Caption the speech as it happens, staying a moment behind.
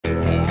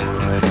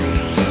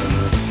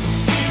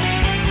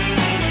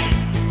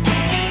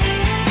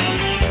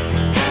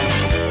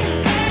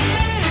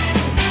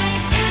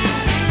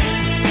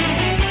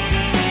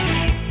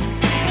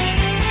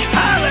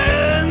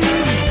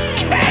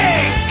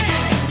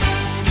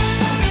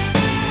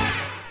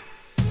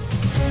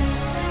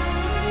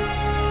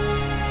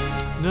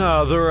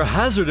There are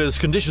hazardous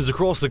conditions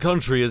across the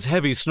country as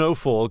heavy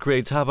snowfall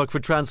creates havoc for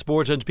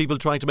transport and people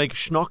trying to make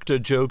Sneachta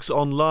jokes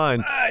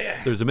online.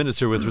 There's a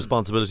minister with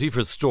responsibility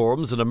for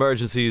storms and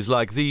emergencies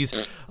like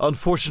these.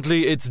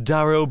 Unfortunately, it's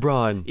Darragh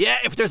O'Brien. Yeah,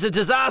 if there's a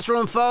disaster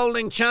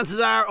unfolding, chances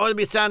are I'll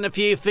be standing a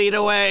few feet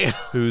away.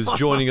 Who's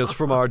joining us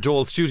from our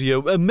Dole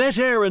studio. A Met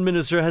Éireann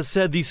minister has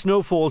said the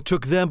snowfall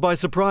took them by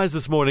surprise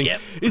this morning.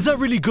 Yep. Is that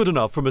really good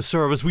enough from a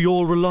service we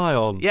all rely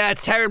on? Yeah,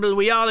 it's terrible.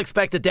 We all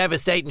expect a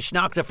devastating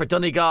Sneachta for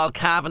Donegal,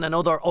 Cavan and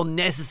other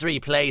unnecessary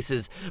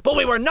places. But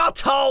we were not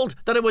told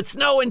that it would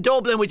snow in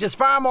Dublin, which is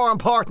far more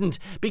important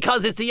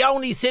because it's the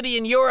only city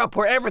in Europe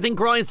where everything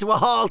grinds to a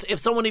halt if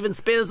someone even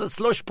spills a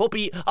slush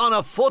puppy on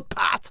a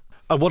footpath.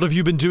 And what have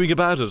you been doing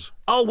about it?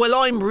 Oh, well,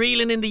 I'm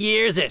reeling in the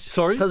years it.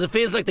 Sorry? Because it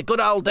feels like the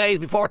good old days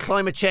before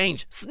climate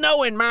change.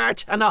 Snow in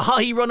March and a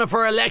hottie running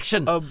for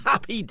election.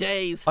 Happy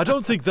days. I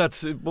don't think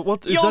that's...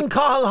 What is Young that?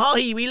 Cathal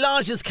Hottie, we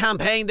launched his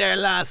campaign there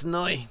last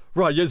night.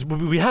 Right, yes,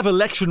 we have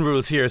election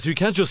rules here, so you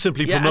can't just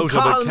simply promote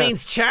and him. Cathal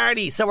means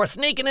charity, so we're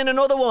sneaking in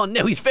another one.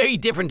 Now, he's very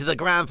different to the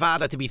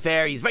grandfather, to be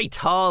fair. He's very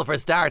tall for a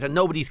start, and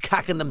nobody's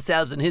cacking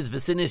themselves in his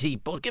vicinity,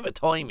 but give it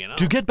time, you know.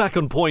 To get back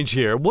on point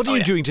here, what are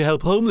you doing to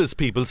help homeless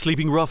people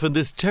sleeping rough in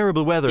this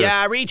terrible weather?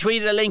 Yeah, I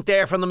retweeted a link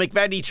there from the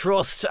McVeady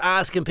Trust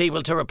asking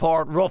people to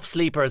report rough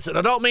sleepers. And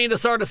I don't mean the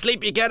sort of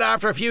sleep you get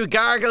after a few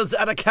gargles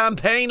at a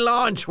campaign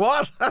launch.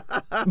 What?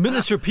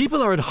 Minister,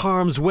 people are in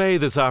harm's way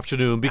this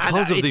afternoon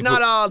because of it's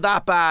not all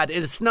that bad.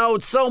 It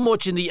snowed so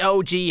much in the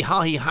OG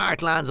hottie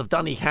heartlands of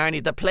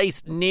Donecarney, the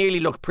place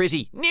nearly looked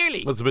pretty.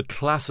 Nearly. Well, it's a bit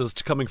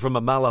classist coming from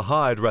a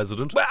Malahide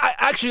resident. Well,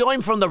 actually,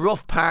 I'm from the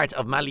rough part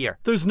of Mallier.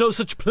 There's no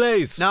such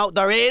place. No,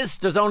 there is.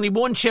 There's only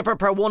one chipper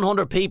per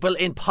 100 people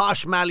in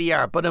posh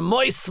Mallier, but in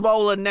my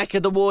swollen neck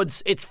of the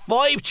woods, it's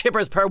 5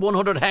 chippers per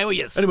 100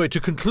 howies. Anyway, to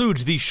conclude,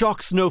 the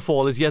shock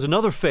snowfall is yet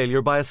another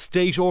failure by a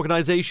state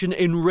organisation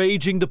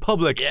enraging the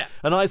public. Yeah.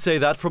 And I say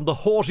that from the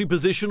haughty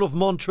position of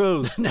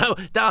Montrose. No,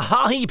 the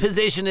hottie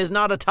position is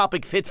not a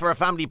topic fit for a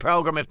family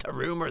programme if the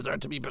rumours are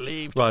to be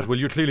believed. Right, well,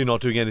 you're clearly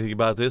not doing anything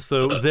about this,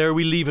 so there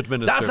we leave it,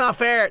 Minister. That's not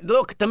fair.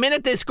 Look, the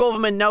minute this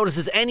government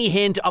notices any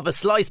hint of a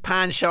sliced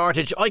pan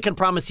shortage, I can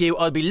promise you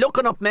I'll be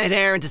looking up Met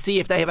Éireann to see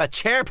if they have a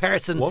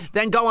chairperson,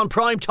 then go on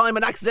prime time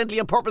and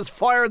accidentally on purpose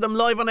fire them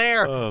live on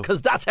air,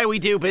 because that's how we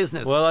do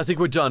business. Well, I think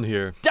we're done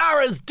here.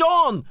 Darragh's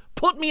done.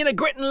 Put me in a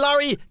gritting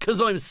lorry, because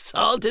I'm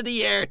salt of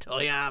the earth,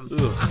 I am.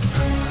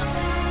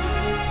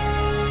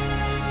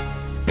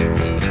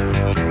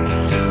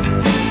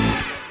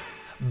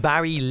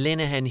 Barry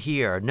Linehan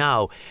here.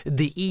 Now,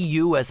 the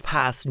EU has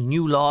passed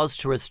new laws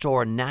to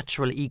restore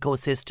natural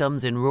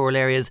ecosystems in rural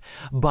areas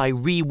by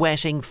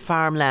re-wetting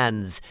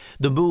farmlands.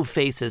 The move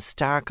faces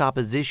stark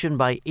opposition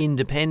by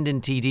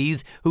independent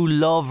TDs who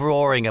love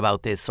roaring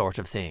about this sort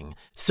of thing.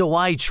 So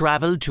I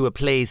travelled to a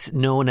place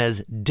known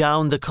as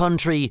Down the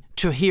Country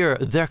to hear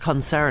their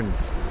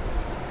concerns.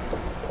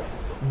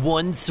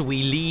 Once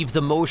we leave the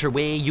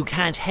motorway, you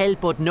can't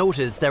help but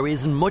notice there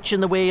isn't much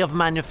in the way of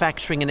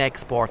manufacturing and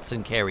exports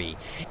in Kerry.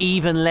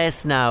 Even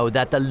less now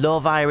that the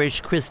Love Irish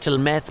crystal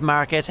meth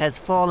market has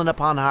fallen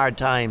upon hard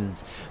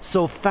times.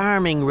 So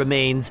farming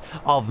remains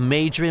of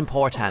major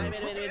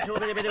importance.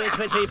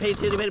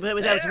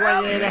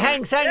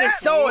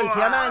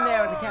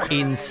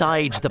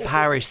 Inside the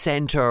parish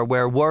centre,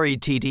 where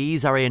worried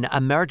TDs are in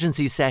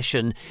emergency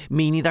session,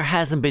 meaning there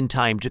hasn't been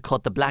time to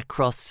cut the black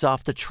crusts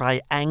off the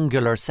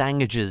triangular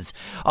sandwiches.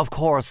 Of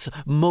course,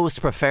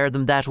 most prefer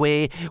them that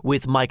way,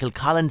 with Michael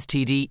Collins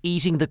TD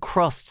eating the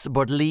crusts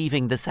but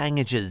leaving the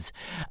sandwiches.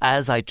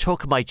 As I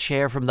took my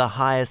chair from the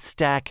highest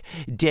stack,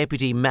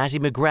 Deputy Matty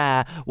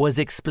McGrath was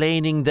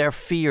explaining their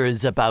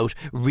fears about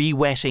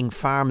re-wetting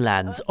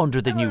farmlands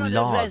under the new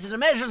laws. The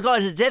measure's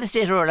going to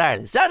devastate rural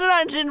Ireland. It's not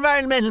an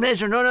environmental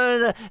measure. No,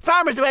 the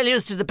farmers are well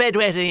used to the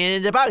bedwetting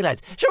in the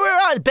boglands. Sure, we were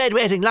all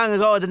bedwetting long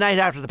ago, the night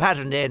after the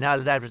pattern day and all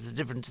of that was a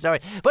different story.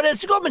 But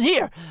it's government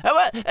here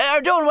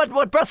are doing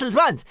what Brussels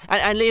wants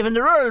and leaving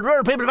the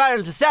rural people of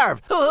Ireland to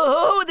starve. Who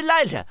the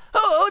line to?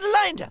 Who the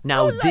line to?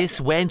 Now,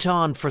 this went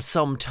on for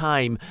some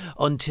time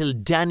until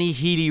Danny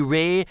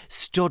Healy-Rae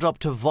stood up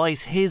to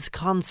voice his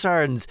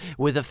concerns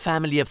with a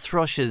family of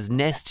thrushes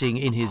nesting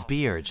in his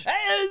beard.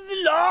 As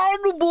the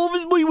Lord above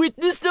is my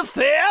witness, the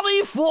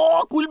fairy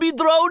folk will be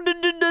drowned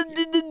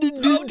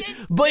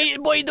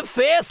by the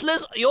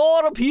faceless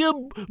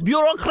European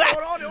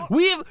bureaucrats.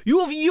 You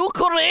have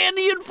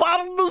Ukrainian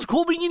foreigners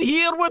coming in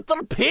here with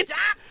their pits.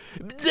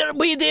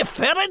 Be they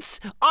ferrets,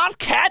 or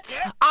cats,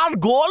 or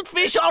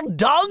goldfish, or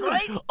dogs,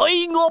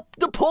 eyeing up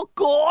the puck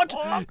god.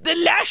 The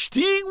last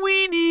thing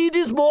we need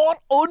is more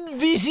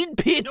unvisited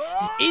pits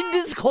in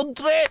this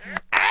country.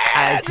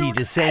 As he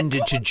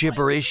descended to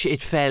gibberish,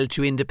 it fell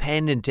to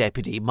Independent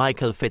Deputy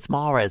Michael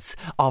Fitzmaurice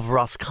of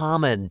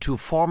Roscommon to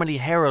formally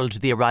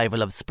herald the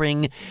arrival of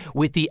spring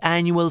with the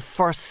annual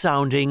first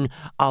sounding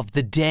of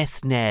the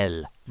death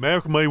knell.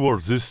 Mark my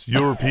words, this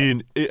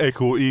European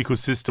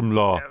ecosystem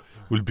law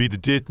will be the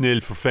death knell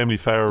for family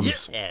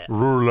farms,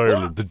 rural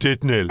Ireland, the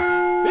death knell.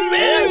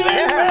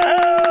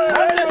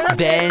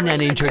 Then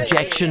an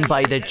interjection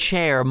by the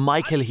chair,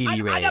 Michael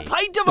Healy-Rae. And a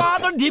pint of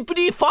order,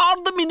 Deputy, for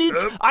the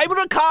minutes. I'm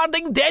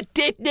recording that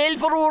death knell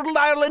for Rural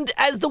Ireland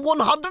as the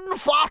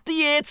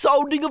 148th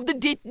sounding of the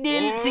death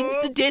knell since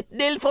the death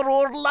knell for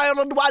Rural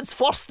Ireland was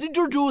first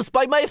introduced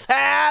by my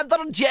father,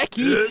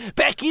 Jackie,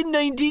 back in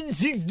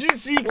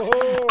 1966.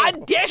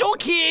 On that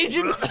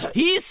occasion,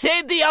 he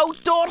said the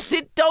outdoor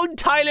sit-down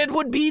toilet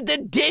would be the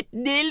death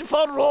knell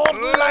for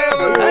Rural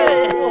Ireland.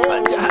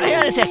 Hang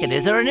on a second,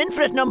 is there an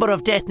infinite number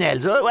of death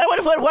knells?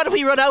 What if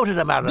we run out of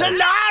them, Aaron? The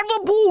Lord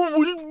above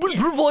will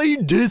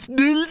provide death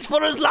knells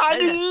for as long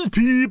as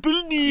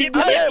people need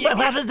them.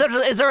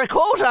 Is there a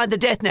quote on the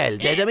death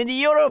knells? I mean, the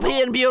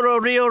European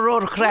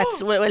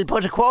bureaucrats will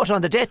put a quote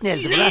on the death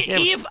knells.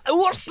 If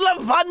Ursula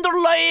von der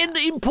Leyen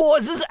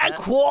imposes a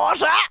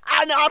quota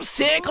on our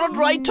sacred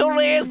right to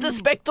raise the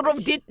spectre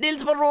of death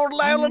knells for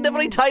Rural Ireland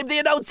every time they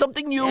announce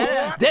something new,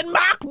 then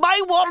mark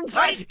my words,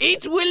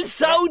 it will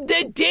sound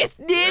the death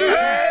knell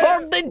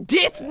for the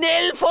death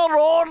knell for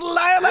Rural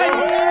Ireland.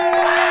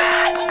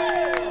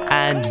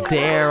 And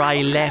there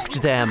I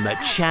left them,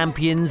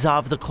 champions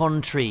of the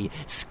country,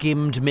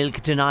 skimmed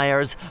milk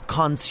deniers,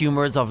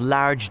 consumers of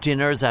large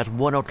dinners at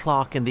 1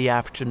 o'clock in the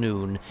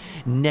afternoon,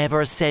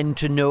 never sent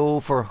to know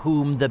for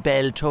whom the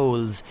bell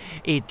tolls.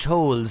 It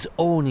tolls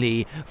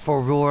only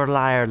for Rural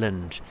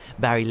Ireland.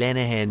 Barry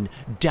Lenihan,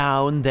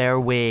 down their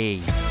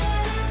way.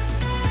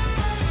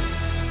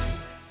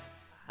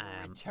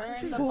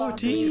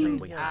 14,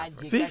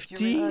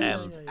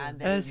 15,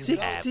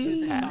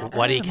 16.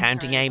 What are you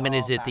counting, Eamon?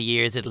 Is it the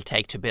years it'll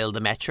take to build the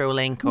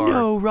Metrolink? Or?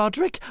 No,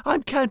 Roderick.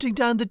 I'm counting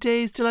down the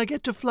days till I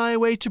get to fly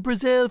away to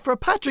Brazil for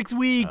Patrick's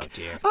Week. Oh,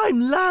 dear.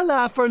 I'm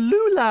Lala for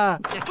Lula.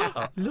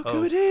 Look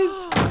who it is.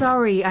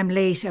 Sorry, I'm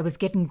late. I was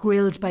getting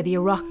grilled by the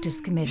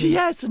Oireachtas committee.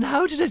 Yes, and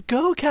how did it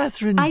go,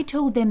 Catherine? I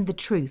told them the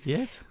truth.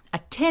 Yes?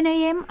 At 10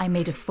 a.m, I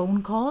made a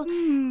phone call.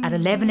 At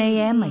 11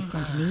 a.m, I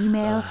sent an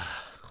email.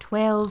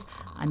 12,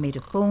 I made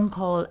a phone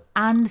call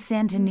and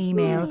sent an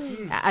email.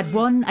 At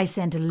 1, I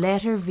sent a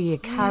letter via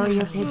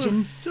carrier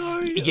pigeon.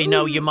 Sorry. You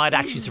know, you might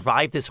actually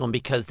survive this one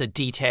because the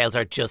details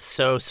are just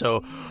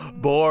so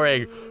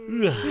boring.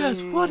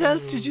 Yes, what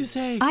else did you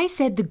say? I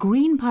said the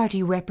Green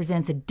Party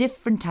represents a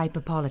different type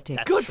of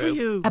politics. Good for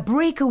you. A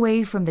break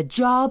away from the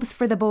jobs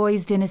for the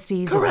boys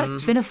dynasties.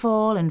 Correct. Fianna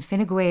Fáil and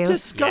Fine Gael.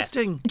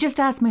 Disgusting. Just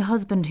ask my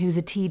husband who's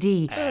a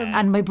TD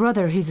and my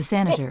brother who's a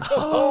senator.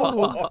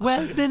 Oh,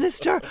 well,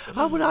 Minister,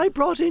 when I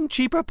brought in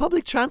cheaper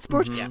public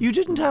transport, you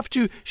didn't have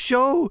to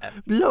show,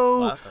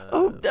 blow.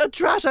 A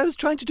drat I was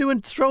trying to do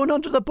and thrown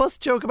under the bus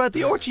joke about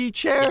the RTE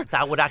chair. Yeah,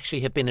 that would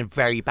actually have been in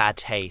very bad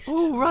taste.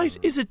 Oh, right.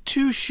 Is it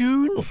too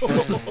soon?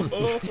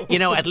 You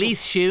know, at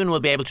least Shun will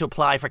be able to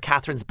apply for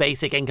Catherine's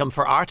basic income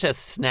for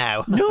artists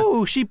now.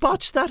 No, she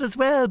botched that as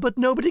well, but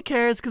nobody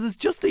cares because it's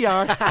just the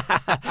arts.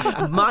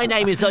 My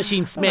name is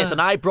Oisin Smith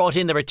and I brought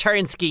in the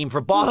return scheme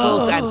for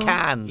bottles and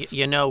cans.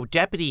 You know,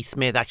 Deputy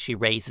Smith actually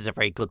raises a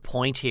very good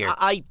point here.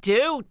 I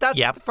do. That's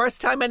the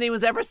first time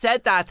anyone's ever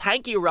said that.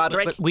 Thank you,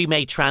 Roderick. But we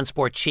made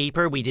transport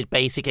cheaper. We did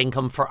basic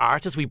income for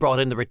artists. We brought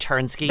in the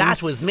return scheme.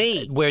 That was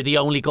me. We're the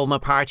only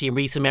government party in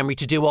recent memory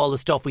to do all the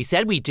stuff we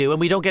said we'd do, and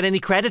we don't get any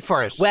credit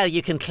for it. Well,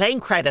 you can claim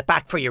credit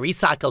back for your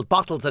recycled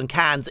bottles and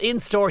cans in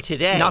store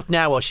today. Not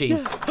now,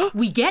 Oisín.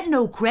 We get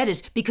no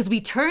credit because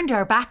we turned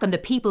our back on the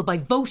people by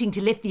voting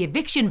to lift the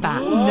eviction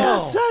ban.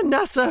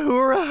 NASA,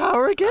 hurrah,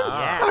 Harrigan.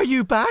 Are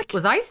you back?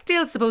 Was I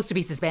still supposed to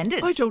be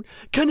suspended? I don't.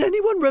 Can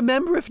anyone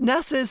remember if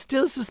NASA is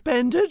still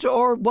suspended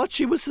or what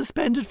she was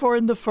suspended for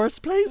in the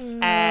first place?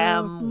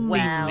 And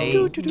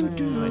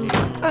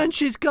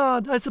she's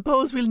gone. I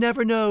suppose we'll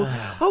never know.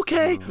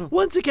 Okay,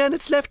 once again,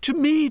 it's left to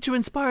me to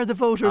inspire the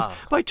voters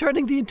by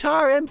turning the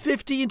entire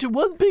M50 into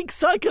one big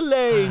cycle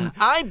lane.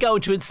 I'm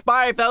going to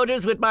inspire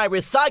voters with my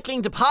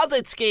recycling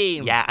deposit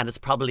scheme. Yeah, and it's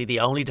probably the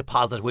only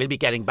deposit we'll be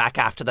getting back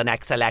after the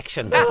next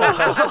election.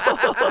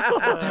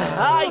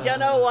 I don't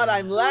know what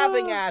I'm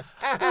laughing at.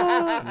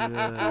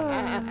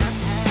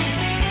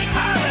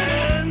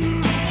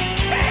 Collins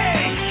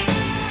Cakes!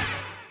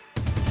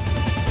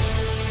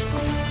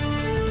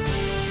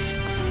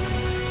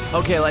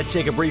 Okay, let's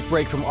take a brief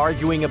break from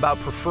arguing about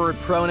preferred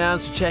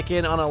pronouns to check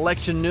in on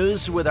election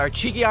news with our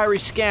cheeky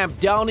Irish scamp,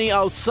 Downey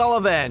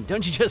O'Sullivan.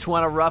 Don't you just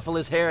want to ruffle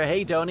his hair?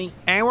 Hey, Downey.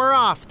 And we're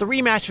off. The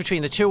rematch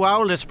between the two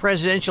oldest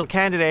presidential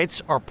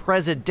candidates, or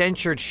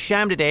presidential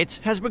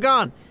shamdidates, has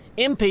begun.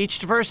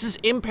 Impeached versus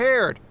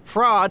impaired.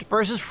 Fraud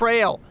versus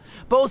frail.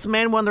 Both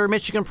men won their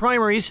Michigan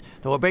primaries,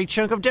 though a big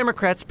chunk of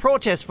Democrats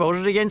protest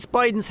voted against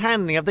Biden's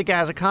handling of the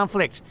Gaza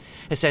conflict,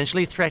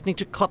 essentially threatening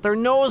to cut their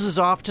noses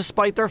off to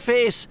spite their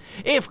face.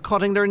 If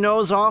cutting their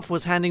nose off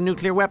was handing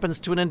nuclear weapons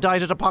to an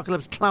indicted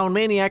apocalypse clown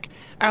maniac,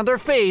 and their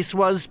face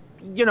was,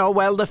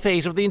 the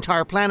fate of the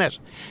entire planet.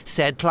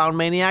 Said clown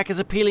maniac is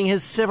appealing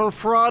his civil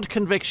fraud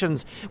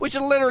convictions, which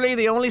is literally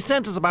the only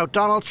sentence about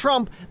Donald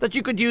Trump that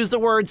you could use the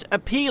words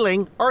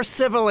appealing or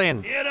civil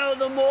in.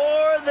 The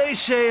more they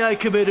say I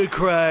committed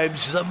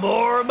crimes, the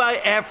more my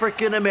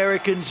African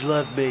Americans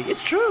love me.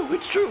 It's true.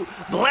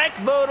 Black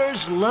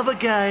voters love a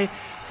guy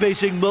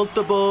facing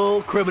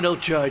multiple criminal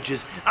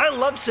charges. I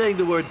love saying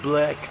the word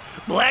black.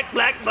 Black,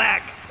 black,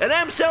 black. And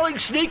I'm selling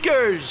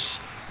sneakers.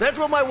 That's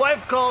what my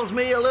wife calls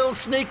me, a little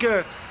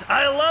sneaker.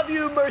 I love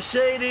you,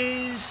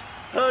 Mercedes.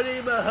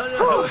 Honey, my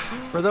honey.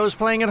 For those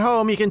playing at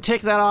home, you can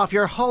tick that off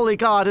your holy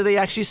god, did they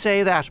actually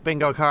say that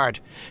bingo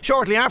card.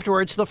 Shortly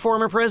afterwards, the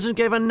former president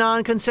gave a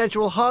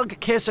non-consensual hug,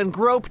 kiss and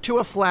grope to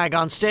a flag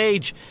on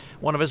stage.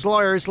 One of his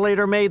lawyers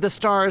later made the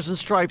Stars and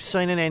Stripes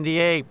sign an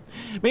NDA.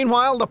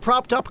 Meanwhile, the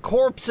propped-up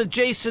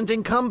corpse-adjacent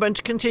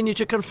incumbent continued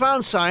to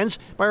confound science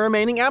by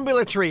remaining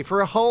ambulatory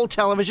for a whole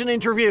television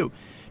interview.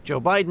 Joe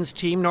Biden's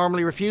team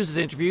normally refuses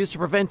interviews to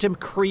prevent him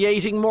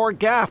creating more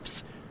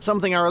gaffes,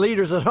 something our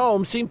leaders at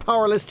home seem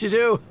powerless to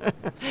do.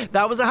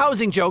 That was a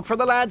housing joke for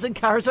the lads in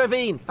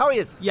Carsarvine. How are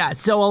you? Yeah,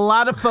 so a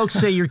lot of folks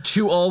say you're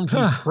too old to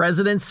be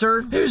president,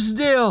 sir. Here's the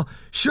deal.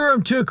 Sure,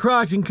 I'm too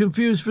crocked and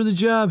confused for the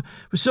job,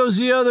 but so's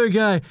the other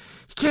guy.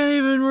 He can't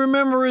even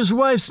remember his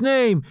wife's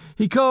name.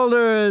 He called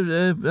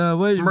her,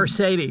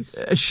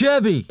 Mercedes. a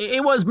Chevy.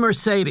 It was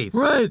Mercedes.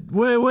 Right,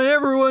 when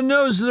everyone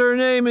knows that her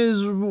name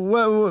is,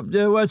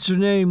 what's her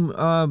name?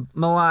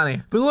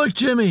 Melania. But look,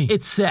 Jimmy.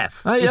 It's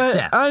Seth.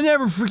 Seth. I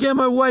never forget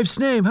my wife's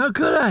name. How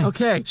could I?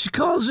 Okay. She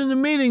calls into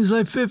meetings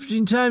like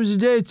 15 times a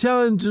day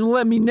telling to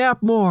let me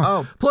nap more.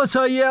 Oh. Plus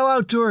I yell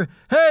out to her,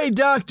 "Hey,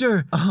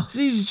 doctor." Oh. It's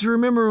easy to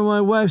remember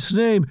my wife's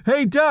name.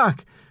 "Hey,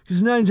 doc."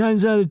 Because 9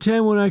 times out of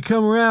 10 when I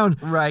come around,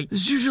 right,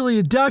 there's usually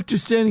a doctor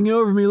standing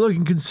over me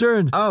looking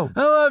concerned. Oh.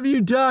 I love you,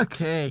 doc.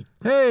 Hey.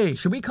 Hey.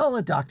 Should we call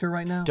a doctor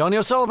right now? Donny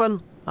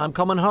O'Sullivan, I'm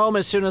coming home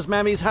as soon as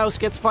Mammy's house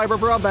gets fibre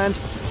broadband.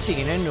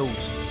 CNN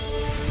News.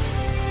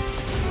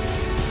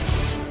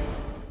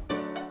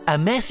 A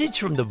message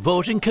from the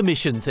voting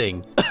commission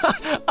thing.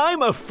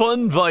 I'm a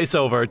fun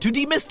voiceover to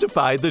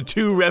demystify the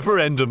two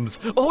referendums.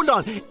 Hold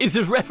on, is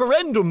it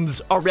referendums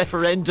or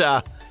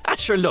referenda?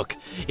 Sure, look,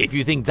 if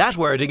you think that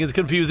wording is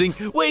confusing,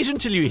 wait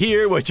until you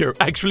hear what you're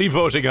actually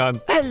voting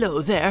on.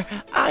 Hello there,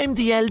 I'm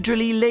the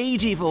elderly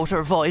lady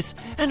voter voice,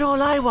 and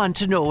all I want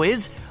to know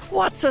is,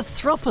 what's a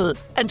throuple,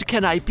 and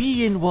can I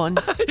be in one?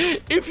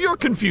 If you're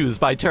confused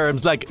by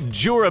terms like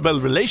durable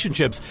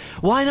relationships,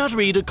 why not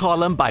read a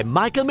column by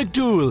Michael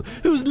McDowell,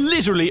 who's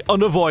literally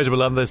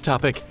unavoidable on this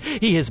topic.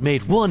 He has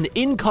made one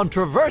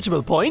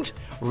incontrovertible point: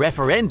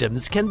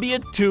 referendums can be a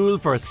tool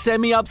for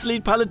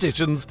semi-obsolete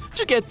politicians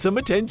to get some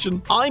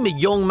attention. I'm a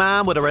young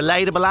man with a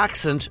relatable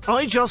accent.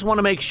 I just want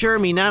to make sure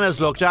me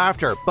nana's looked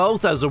after,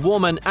 both as a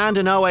woman and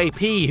an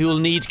OAP who'll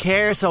need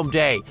care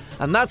someday.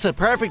 And that's a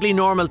perfectly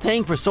normal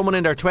thing for someone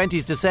in their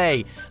 20s to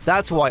say.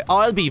 That's why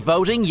I'll be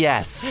voting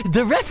yes.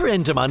 The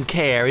referendum on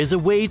care is a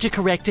way to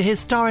correct a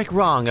historic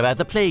wrong about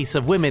the place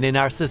of women in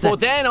our society. But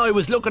then I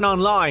was looking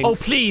online. Oh,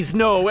 please,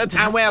 no.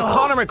 And well,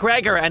 Conor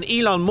McGregor and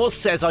Elon Musk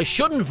says I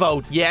shouldn't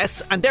vote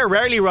yes, and they're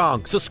rarely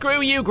wrong. So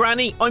screw you,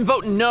 Granny. I'm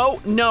voting no.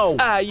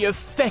 You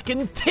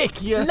feckin'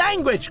 thick, you.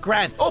 Language,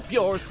 Gran. Up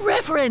yours.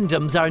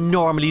 Referendums are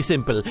normally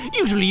simple.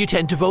 Usually you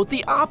tend to vote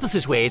the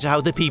opposite way to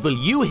how the people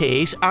you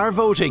hate are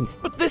voting.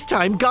 But this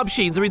time,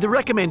 gobsheens are either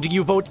recommending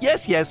you vote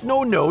yes, yes,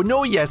 no, no,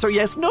 no, yes, or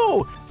yes,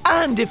 no.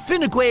 And if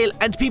Fine Gael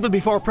and People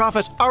Before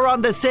Profit are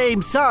on the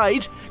same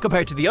side,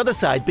 compared to the other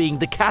side being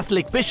the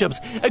Catholic bishops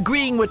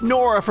agreeing with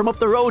Nora from up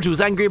the road who's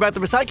angry about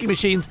the recycling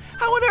machines,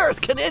 how on earth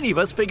can any of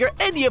us figure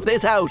any of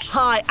this out?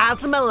 Hi,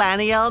 as a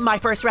millennial, my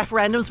first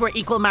referendums were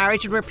equal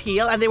marriage and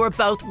repeal, and they were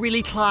both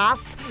really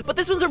class. But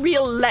this one's a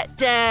real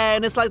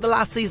letdown. It's like the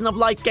last season of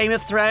like Game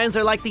of Thrones,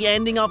 or like the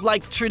ending of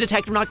like True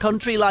Detective Not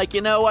Country, like,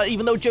 you know,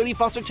 even though Jodie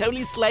Foster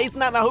totally slays in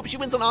that, and I hope she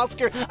wins an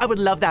Oscar. I would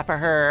love that for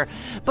her.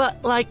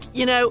 But like,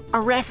 you know, a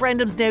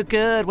referendum's no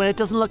good when it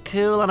doesn't look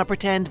cool on a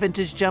pretend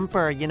vintage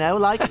jumper, you know,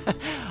 like.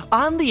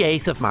 On the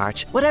 8th of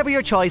March, whatever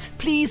your choice,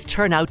 please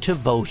turn out to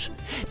vote.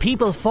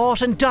 People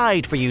fought and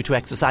died for you to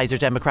exercise your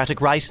democratic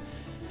right.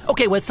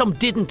 Okay, well, some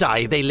didn't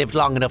die. They lived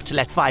long enough to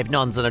let 5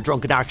 nuns and a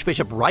drunken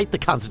archbishop write the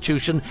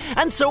Constitution,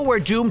 and so we're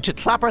doomed to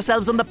clap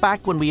ourselves on the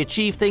back when we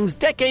achieve things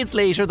decades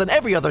later than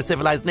every other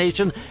civilised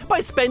nation by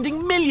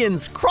spending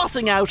millions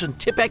crossing out and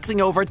tipexing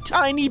over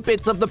tiny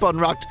bits of the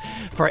bunrocked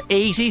for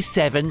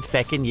 87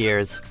 feckin'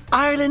 years.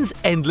 Ireland's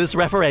endless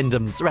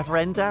referendums.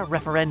 Referenda?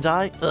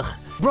 Referendi? Ugh.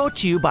 Brought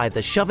to you by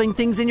the shoving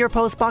things in your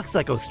postbox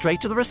that go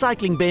straight to the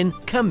recycling bin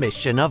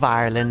Commission of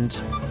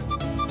Ireland.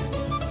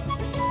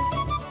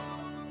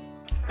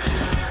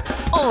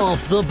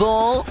 Off the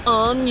Ball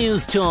on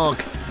News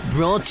Talk.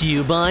 Brought to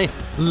you by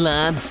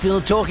lads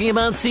still talking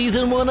about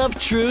season 1 of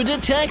True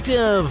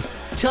Detective.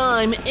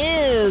 Time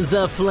is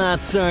a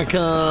flat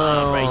circle.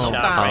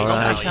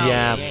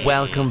 Yeah.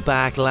 Welcome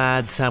back,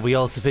 lads. Have we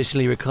all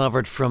sufficiently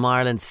recovered from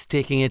Ireland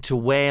sticking it to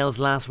Wales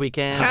last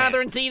weekend?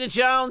 Catherine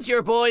Zeta-Jones,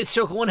 your boys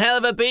took one hell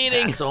of a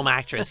beating. Some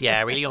actress,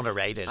 yeah, really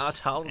underrated. Oh,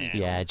 totally.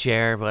 Yeah,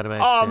 Jer, what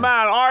about Oh,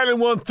 man, Ireland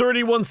won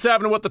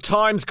 31-7 in what the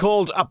Times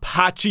called a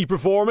patchy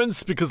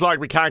performance, because, like,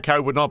 we can't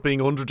count with not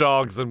being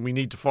underdogs and we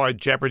need to find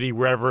jeopardy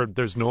wherever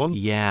there's none.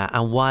 Yeah,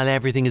 and while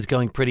everything is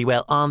going pretty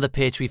well on the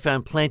pitch, we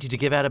found plenty to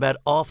give out about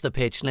off the pitch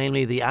pitch,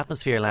 namely the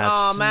atmosphere, lads.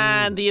 Oh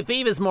man, the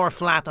Aviva's more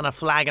flat than a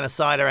flag and a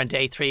cider on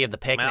day 3 of the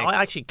picnic. Man,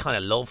 I actually kind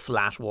of love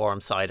flat,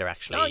 warm cider,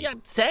 actually. Oh yeah,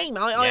 same.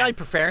 I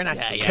prefer it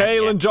actually.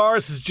 Kale and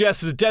Doris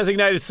suggested a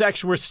designated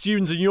section where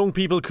students and young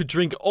people could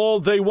drink all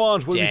they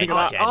want. What do you think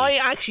of that? I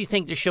actually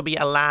think there should be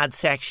a lad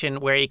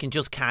section where you can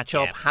just catch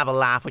up, have a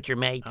laugh with your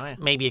mates,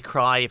 maybe a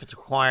cry if it's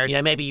required.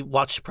 Yeah, maybe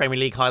watch Premier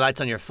League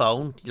highlights on your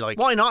phone. Like,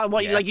 why not?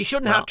 Like, you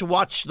shouldn't have to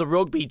watch the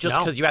rugby just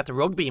because you're at the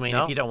rugby. I mean,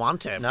 if you don't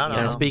want to.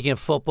 No. Speaking of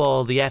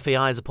football, the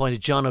FAI has appointed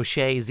John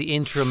O'Shea as the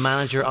interim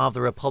manager of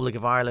the Republic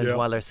of Ireland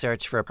while their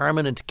search for a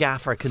permanent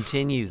gaffer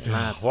continues,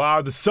 lads.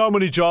 Wow, there's so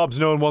many jobs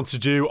no one wants to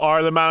do.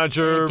 Ireland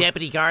manager,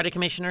 Deputy Garda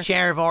Commissioner,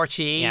 Chair of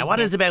RTE. Yeah, what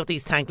is about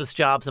these thankless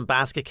jobs and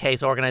basket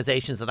case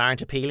organisations that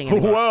aren't appealing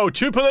anymore? Whoa,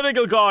 too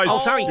political, guys. Oh,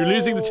 sorry. You're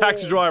losing the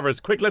taxi drivers.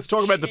 Quick, let's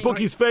talk about the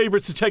bookies'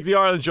 favourites to take the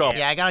Ireland job.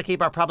 Yeah, I gotta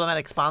keep our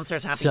problematic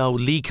sponsors happy. So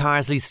Lee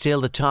Carsley's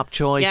still the top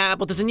choice. Yeah,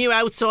 but there's a new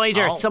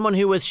outsider, someone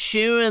who was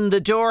shooing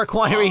the door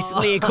quite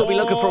recently and could be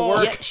looking for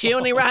work. Yeah,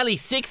 shooing the rally,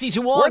 60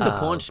 to 1. Worth a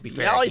punch, to be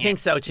fair. Yeah, I think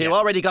so too.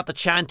 Already got the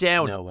chant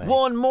down. No way.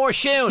 One more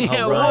shoon.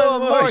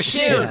 One more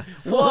shoon.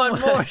 One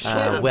more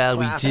shoon. Well,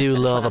 we do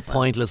love a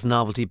pointless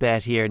novelty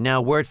bet here.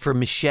 Now, word for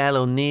Michelle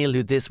O'Neill,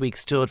 who this week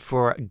stood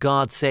for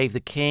God Save the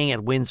King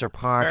at Windsor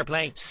Park. Fair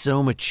play.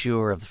 So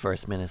mature of the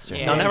First Minister.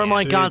 No, never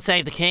mind God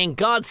Save the King.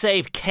 God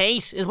Save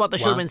Kate is what they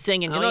should have been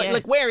singing. You know,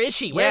 like, where is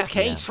she? Where's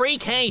Kate? Free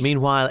Kate.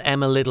 Meanwhile,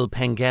 Emma Little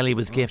Pengelly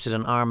was gifted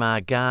an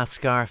Armagh gas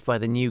scarf by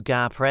the new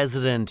GA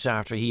president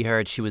after he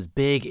heard she was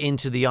big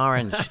into the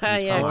orange.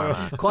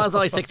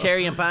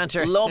 Quasi-sectarian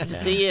banter. Love to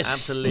see it.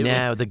 Absolutely.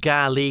 Now, the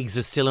GA leagues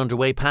are still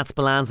underway. Pat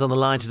Spallan's on the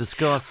line to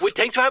discuss. Well,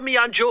 thanks for having me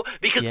on, Joe,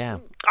 because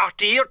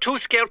RTE are too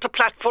scared to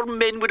platform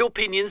men with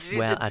opinions.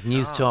 Well, at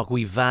News Talk,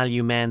 we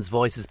value men's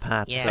voices,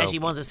 Pat. Yeah, especially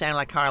ones that sound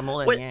like Carl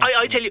Mullen. Well,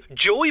 I tell you,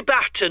 Joey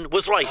Barton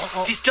was right.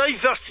 This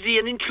diversity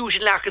and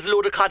inclusion lark is a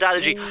load of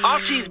codology.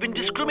 RTE's been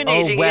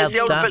discriminating against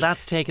the other...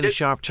 that's taken a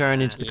sharp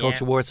turn into the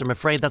culture wars. I'm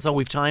afraid that's all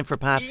we've time for,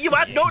 Pat.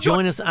 No,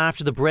 Join us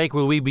after the break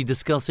where we'll be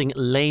discussing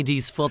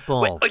ladies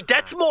football. Well,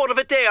 that's more of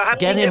it there.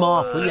 Get him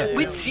off, will you?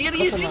 With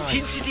serious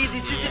intensity, this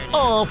is it.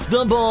 Off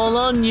the Ball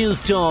on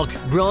News Talk,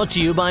 brought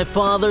to you by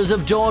fathers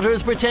of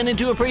daughters pretending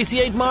to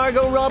appreciate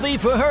Margot Robbie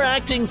for her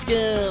acting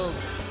skills.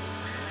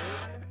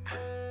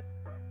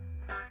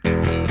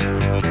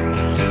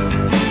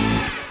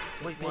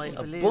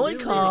 A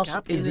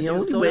boycott is the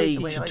only way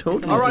to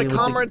totally. All right,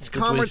 comrades,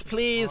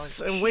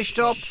 please. Wished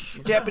up.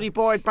 Deputy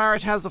Boyd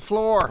Barrett has the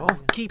floor.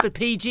 Keep it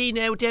PG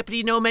now,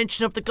 Deputy. No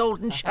mention of the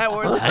golden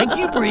shower. Thank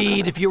you,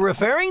 Breed. If you're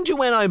referring to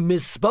when I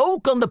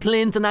misspoke on the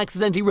plinth and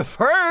accidentally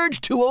referred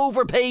to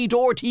overpaid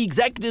RT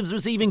executives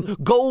receiving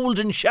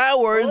golden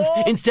showers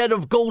instead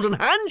of golden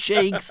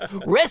handshakes,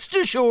 rest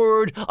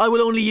assured I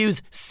will only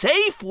use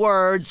safe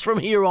words from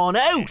here on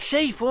out.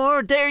 Safe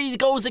word? There he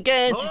goes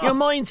again. Your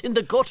mind's in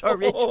the gutter,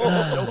 Rich.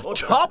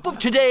 Top of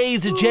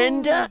today's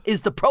agenda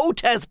is the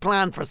protest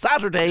plan for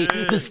Saturday,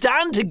 the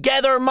Stand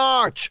Together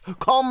March.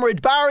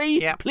 Comrade Barry,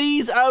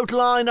 please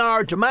outline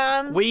our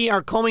demands. We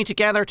are coming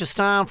together to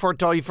stand for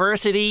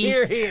diversity.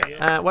 Here.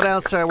 What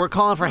else? We're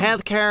calling for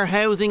healthcare,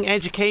 housing,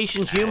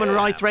 education, human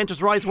rights,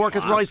 renters' rights,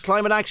 workers' rights,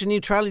 climate action,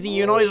 neutrality,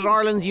 United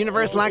Ireland,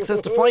 universal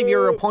access to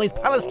 €5 points,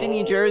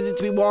 Palestinian jerseys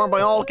to be worn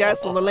by all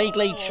guests on the Late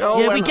Late Show.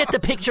 Yeah, we get the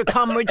picture,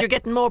 comrade. You're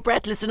getting more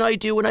breathless than I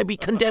do when I be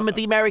condemning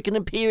the American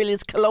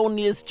imperialist,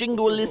 colonialist,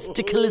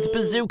 jingoistic,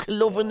 bazooka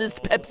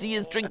lovinist,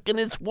 Pepsi-ist,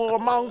 drinkinist,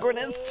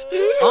 warmongeringist.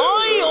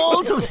 I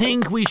also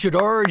think we should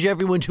urge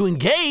everyone to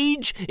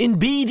engage in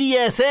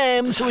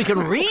BDSM so we can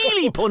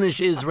really punish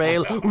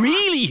Israel,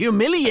 really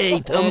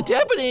humiliate them.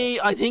 Deputy,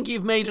 I think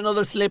you've made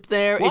another slip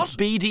there. What? It's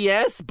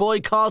BDS,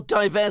 boycott,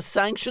 divest,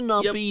 sanction,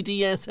 not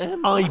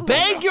BDSM. I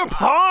beg your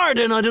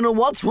pardon. I don't know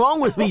what's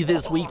wrong with me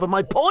this week, but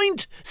my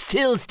point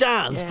still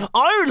stands.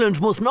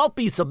 Ireland must not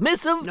be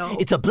submissive. No.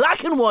 It's a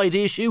black and white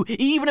issue,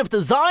 even if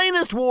the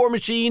Zionist war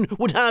machine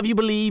would have you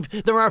believe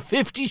there are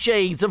 50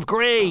 shades of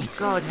grey.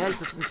 God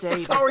help us and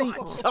save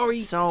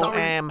Sorry. So,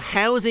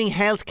 housing,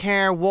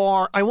 healthcare,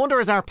 war. I wonder,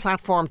 is our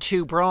platform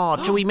too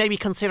broad? Should we maybe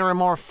consider a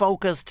more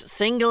focused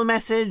single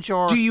message,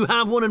 or... Do you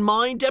have one in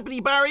mind, Deputy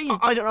Barry?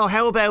 I don't know,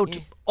 how about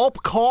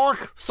up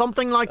Cork?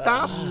 Something like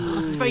that?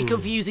 It's very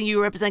confusing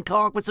you represent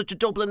Cork with such a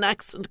Dublin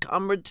accent,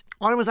 comrade.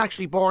 I was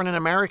actually born in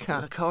America.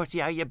 Of course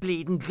you are, you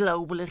bleeding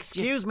globalist.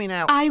 Excuse me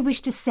now. I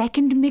wish to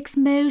second mixed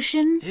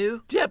motion.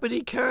 Who?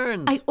 Deputy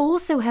Kearns. I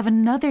also have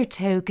another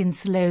token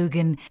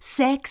slogan: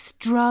 sex,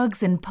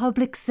 drugs and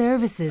public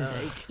services.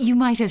 You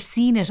might have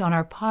seen it on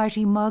our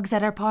party mugs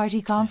at our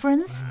party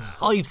conference.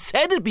 I've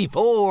said it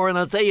before and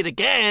I'll say it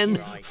again.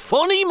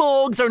 Funny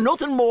mugs are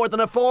nothing more than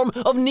a form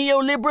of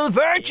neoliberal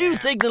virtue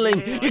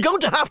signalling. You're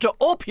going to have to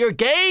up your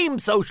game,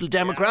 Social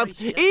Democrats,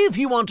 if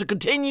you want to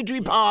continue to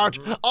be part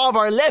of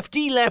our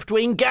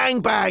left-wing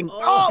gangbang.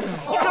 Oh,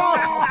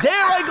 God. There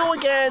I go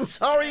again.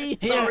 Sorry.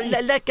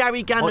 Let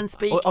Gary Gannon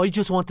speak. I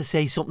just want to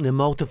say something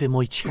emotive in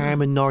my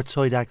charming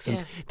Northside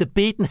accent. The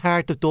beating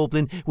heart of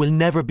Dublin will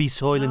never be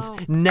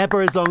silenced.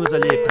 Never as long as I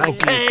live.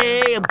 Thank you.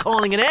 Okay, I'm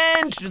calling an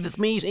end to this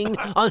meeting.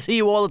 I'll see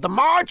you all at the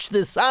march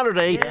this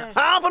Saturday.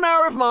 Half an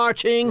hour of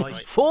marching,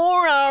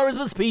 4 hours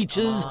of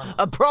speeches,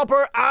 a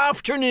proper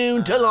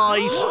afternoon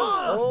delight.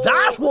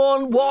 That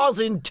one was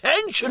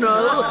intentional.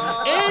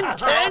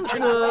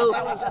 Intentional.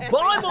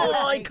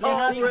 Bye-bye,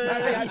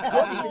 comrades.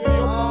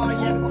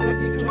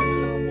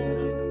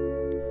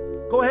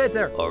 Go ahead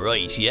there.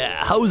 Alright,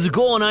 yeah. How's it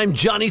going? I'm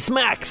Johnny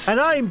Smacks. And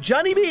I'm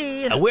Johnny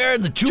B. And we're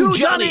the two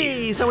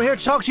Johnnies. And we're here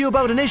to talk to you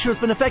about an issue that's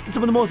been affecting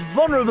some of the most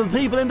vulnerable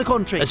people in the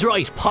country. That's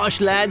right,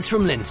 posh lads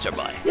from Leinster,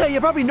 boy. Yeah,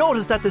 you probably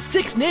noticed that the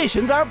Six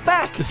Nations are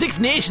back. The Six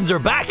Nations are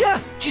back? Yeah.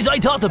 Jeez, I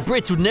thought the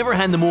Brits would never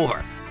hand them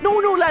over. No,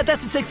 lad,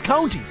 that's the 6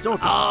 counties. Don't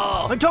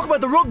Oh. I'm talking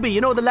about the rugby,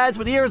 you know, the lads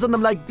with ears on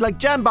them like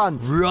jam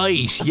bands.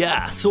 Right,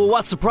 yeah. So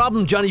what's the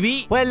problem, Johnny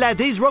B? Well, lad,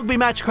 these rugby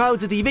match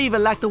crowds at the Aviva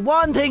lack the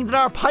one thing that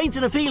our pints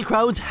in a field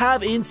crowds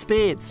have in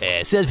spades.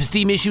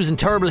 Self-esteem issues and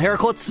terrible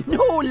haircuts?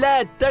 No,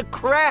 lad, the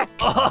crack.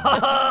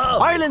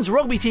 Ireland's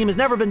rugby team has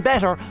never been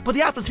better, but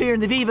the atmosphere in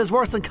the Aviva is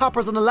worse than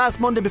Coppers on the last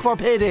Monday before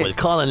payday. Well,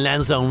 calling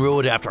Lansdowne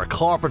Road after a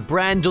corporate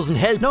brand doesn't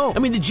help. No. I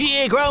mean, the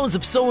GA grounds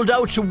have sold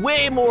out to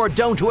way more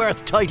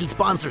down-to-earth title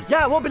sponsors.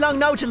 Yeah, it won't be long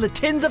now till the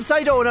Tins of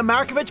Sido and a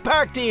Markovich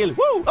Park deal.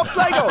 Woo, up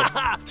Sligo.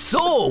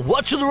 So,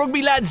 what should the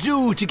rugby lads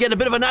do to get a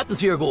bit of an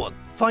atmosphere going?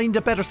 Find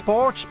a better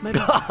sport, maybe.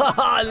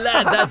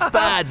 Lad, that's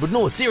bad. But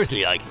no,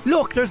 seriously, like.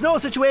 Look, there's no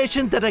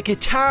situation that a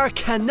guitar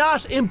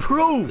cannot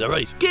improve. Is that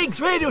right?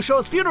 Gigs, radio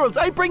shows, funerals,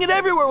 I bring it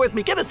everywhere with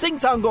me. Get a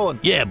sing-song going.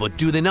 Yeah, but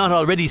do they not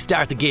already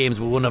start the games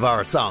with one of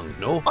our songs,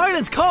 no?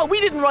 Ireland's call, we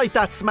didn't write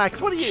that,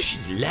 Smacks. What are you...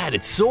 Jeez, lad,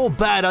 it's so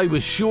bad I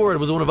was sure it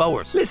was one of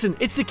ours. Listen,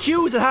 it's the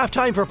cues at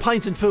half-time for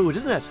pints and food,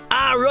 isn't it?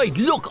 Ah, right.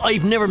 Look,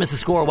 I've never missed a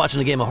score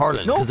watching a game of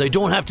hurling. No. Because I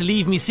don't have to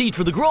leave me seat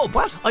for the grub.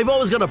 What? I've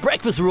always got a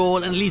breakfast roll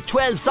and at least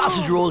 12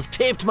 sausage rolls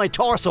taped to my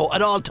torso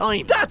at all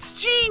times. That's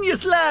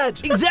genius, lad.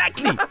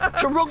 Exactly.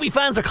 Sure, rugby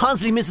fans are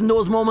constantly missing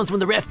those moments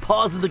when the ref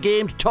pauses the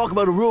game to talk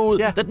about a rule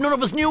that none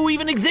of us knew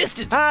even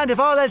existed. And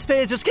if all else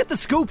fails, just get the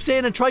scoops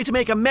in and try to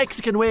make a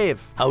Mexican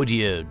wave. How do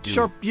you do?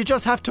 Sure, you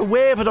just have to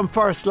wave at them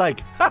first,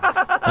 like.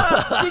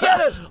 You get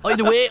it?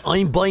 Either way,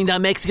 I'm buying that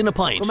Mexican a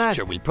pint. Oh, man.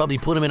 Sure, we'll probably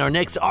put him in our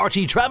next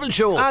RT travel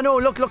show. Ah, no,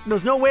 look,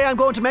 there's no way I'm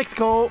going to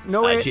Mexico.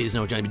 No way. Jeez,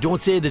 no, Johnny, don't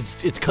say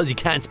that it's because you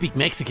can't speak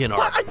Mexican or...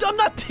 What? I'm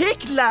not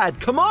thick, lad.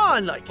 Come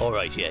on, like.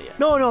 Alright, yeah.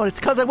 No, it's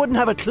because I wouldn't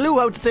have a clue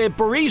how to say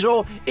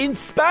burrito in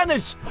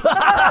Spanish.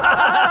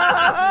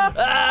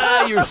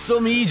 You're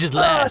some Egypt,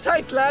 lad. Oh,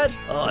 thanks, lad.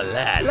 Oh,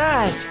 lad.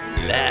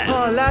 Lad.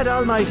 Oh, lad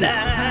almighty.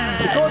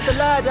 Lad. The good, the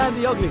lad, and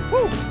the ugly.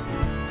 Woo.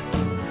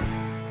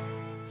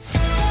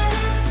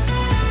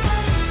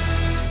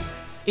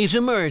 It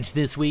emerged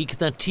this week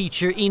that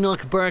teacher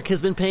Enoch Burke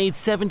has been paid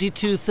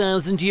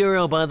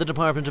 €72,000 by the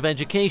Department of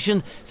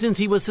Education since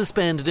he was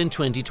suspended in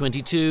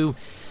 2022.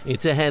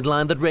 It's a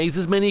headline that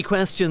raises many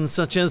questions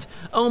such as,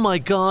 oh my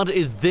God,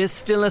 is this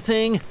still a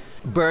thing?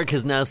 Burke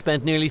has now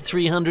spent nearly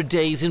 300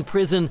 days in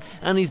prison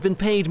and he's been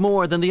paid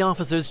more than the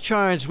officers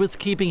charged with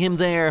keeping him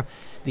there.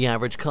 The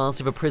average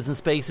cost of a prison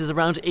space is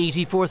around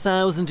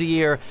 $84,000 a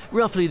year,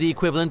 roughly the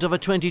equivalent of a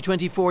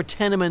 2024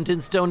 tenement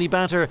in Stony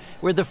Batter,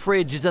 where the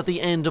fridge is at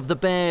the end of the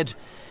bed.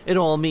 It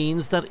all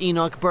means that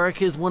Enoch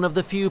Burke is one of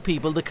the few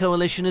people the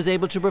coalition is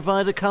able to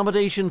provide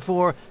accommodation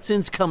for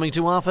since coming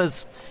to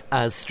office.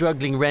 As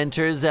struggling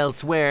renters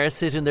elsewhere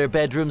sit in their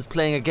bedrooms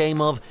playing a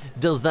game of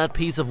Does that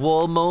piece of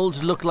wall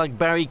mould look like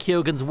Barry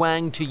Keoghan's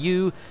wang to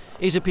you?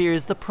 It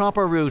appears the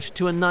proper route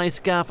to a nice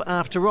gaff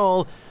after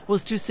all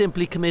was to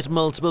simply commit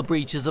multiple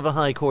breaches of a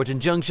High Court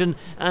injunction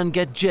and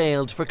get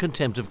jailed for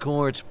contempt of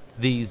court.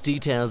 These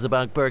details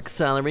about Burke's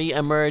salary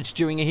emerged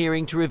during a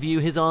hearing to review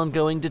his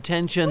ongoing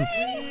detention.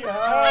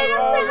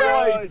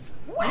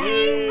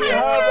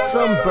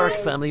 Some Burke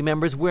family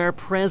members were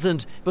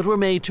present but were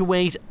made to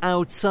wait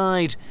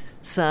outside,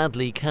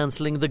 sadly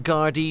cancelling the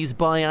Gardaí's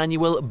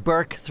biannual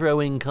Burke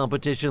throwing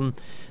competition.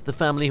 The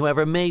family,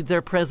 however, made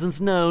their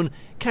presence known,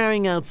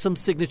 carrying out some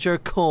signature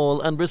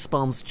call and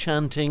response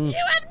chanting. You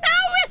have no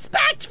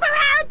respect for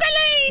our beliefs!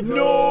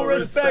 No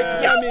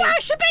respect, You're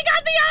worshipping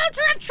on the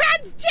altar of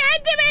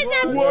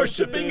transgenderism!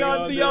 Worshipping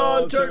on the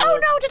altar. Oh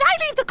no, did I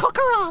leave the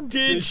cooker on?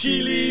 Did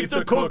she leave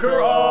the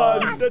cooker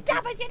on? Oh,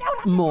 stop it, you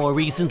don't... More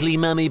recently,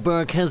 Mammy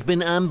Burke has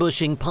been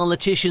ambushing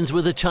politicians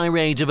with a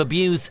tirade of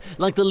abuse,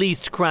 like the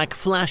least crack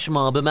flash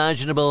mob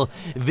imaginable.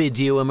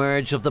 Video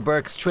emerged of the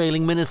Burkes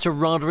trailing Minister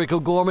Roderick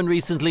O'Gorman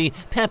recently,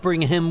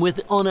 peppering him with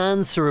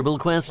unanswerable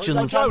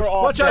questions.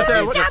 Watch out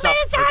there. Minister,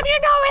 have you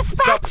no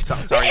respect?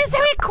 Stop, sorry. Is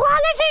there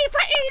equality for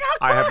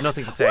Enoch I have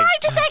nothing to say. Why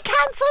did they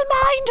cancel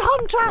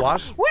Mindhunter?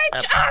 What?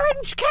 Which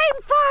orange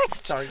came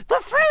first? Sorry. The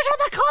fruit or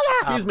the colour?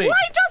 Excuse me.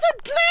 Why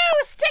doesn't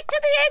glue stick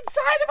to the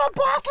inside of a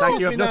bottle? Thank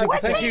you. I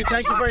have nothing.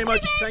 Thank you very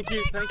much. Thank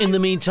you. In the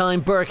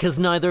meantime, Burke has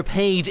neither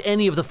paid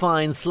any of the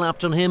fines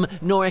slapped on him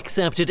nor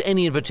accepted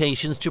any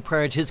invitations to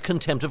purge his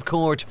contempt of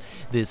court.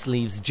 This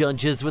leaves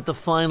judges with the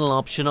final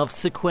option of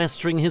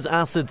sequestering his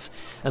assets,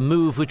 a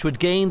move which would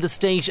gain the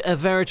state a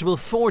veritable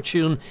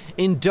fortune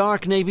in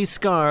dark navy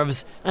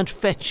scarves and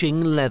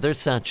fetching leather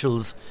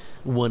satchels.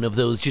 One of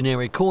those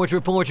generic court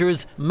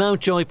reporters,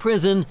 Mountjoy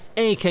Prison,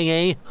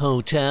 aka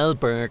Hotel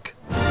Burke.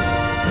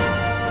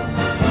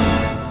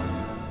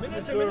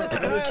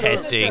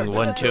 Testing,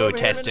 1, 2,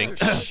 testing.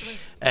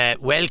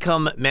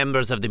 Welcome,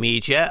 members of the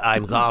media.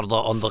 I'm Garda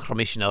under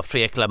Commissioner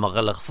Fréachla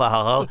Magillach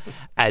Fahal,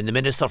 and the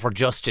Minister for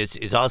Justice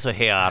is also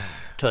here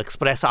to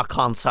express our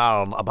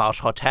concern about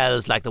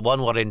hotels like the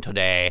one we're in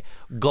today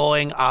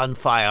going on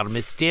fire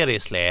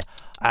mysteriously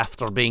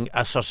after being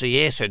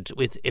associated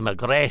with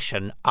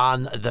immigration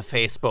on the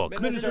Facebook.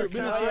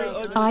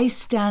 I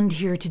stand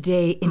here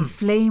today in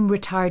flame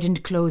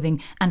retardant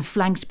clothing and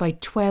flanked by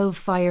 12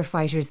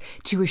 firefighters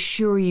to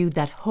assure you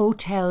that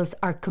hotels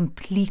are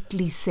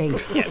completely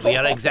safe. Yeah, we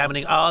are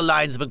examining all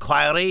lines of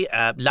inquiry,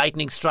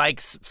 lightning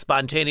strikes,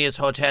 spontaneous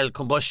hotel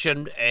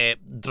combustion,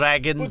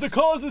 dragons. But the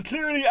cause is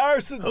clearly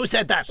arson. Who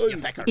said that, you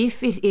fecker?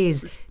 If it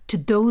is, to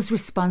those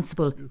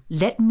responsible,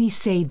 let me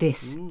say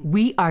this.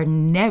 We are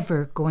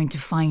never going to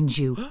find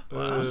you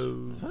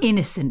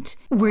innocent.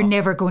 We're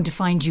never going to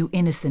find you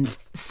innocent.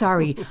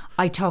 Sorry,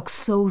 I talk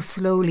so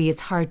slowly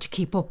it's hard to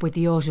keep up with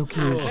the auto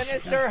cue.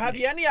 Minister, have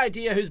you any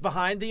idea who's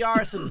behind the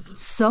arsons?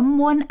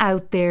 Someone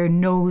out there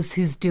knows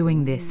who's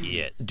doing this.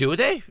 Yeah, do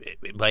they?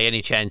 By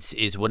any chance,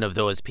 is one of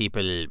those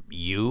people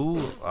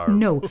you? Or?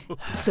 No.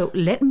 So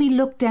let me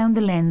look down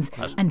the lens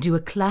and do a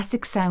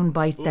classic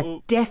soundbite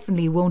that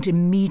definitely won't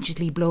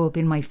immediately blow up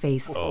in my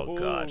face. Oh,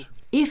 God.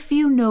 If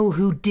you know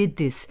who did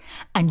this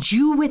and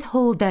you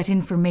withhold that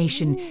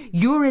information,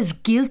 you're as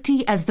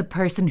guilty as the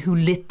person who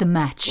lit the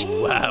match.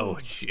 Wow.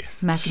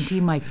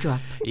 McEntee mic drop.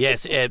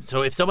 Yes,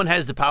 so if someone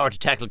has the power to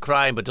tackle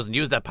crime but doesn't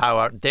use that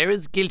power, they're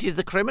as guilty as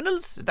the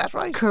criminals? Is that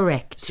right?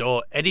 Correct.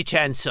 So any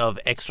chance of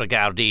extra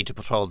Gardaí to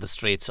patrol the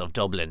streets of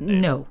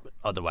Dublin? No.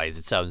 Otherwise,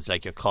 it sounds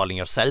like you're calling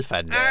yourself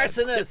an...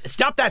 Arsonist!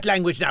 Stop that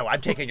language now.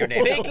 I'm taking your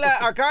name. Figla,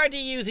 are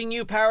Gardaí using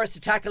new powers to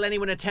tackle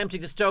anyone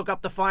attempting to stoke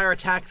up the fire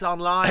attacks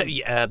online?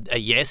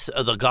 Yes,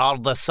 the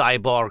Garda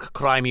Cyborg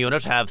Crime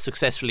Unit have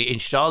successfully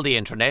installed the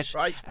internet,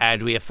 Right.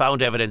 and we have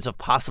found evidence of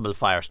possible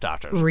fire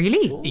starters.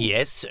 Really?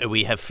 Yes,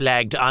 we have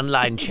flagged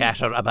online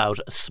chatter about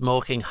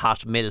smoking hot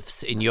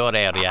MILFs in your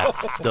area,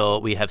 though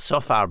we have so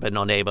far been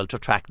unable to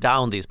track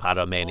down these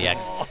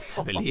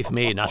pyromaniacs. Believe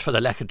me, not for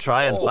the lack of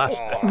trying. What?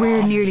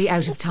 We're nearly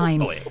out of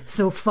time.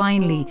 So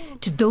finally,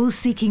 to those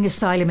seeking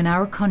asylum in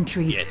our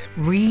country, Yes.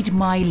 read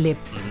my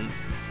lips.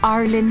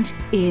 Ireland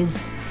is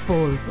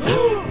full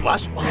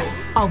What?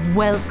 of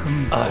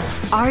welcomes.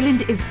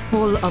 Ireland is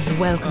full of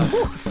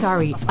welcomes.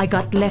 Sorry, I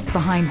got left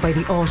behind by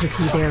the auto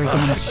cue there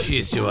again.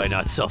 Jeez, do I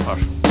not suffer?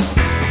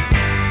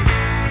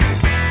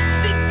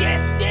 The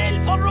death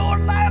knell for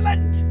all Ireland!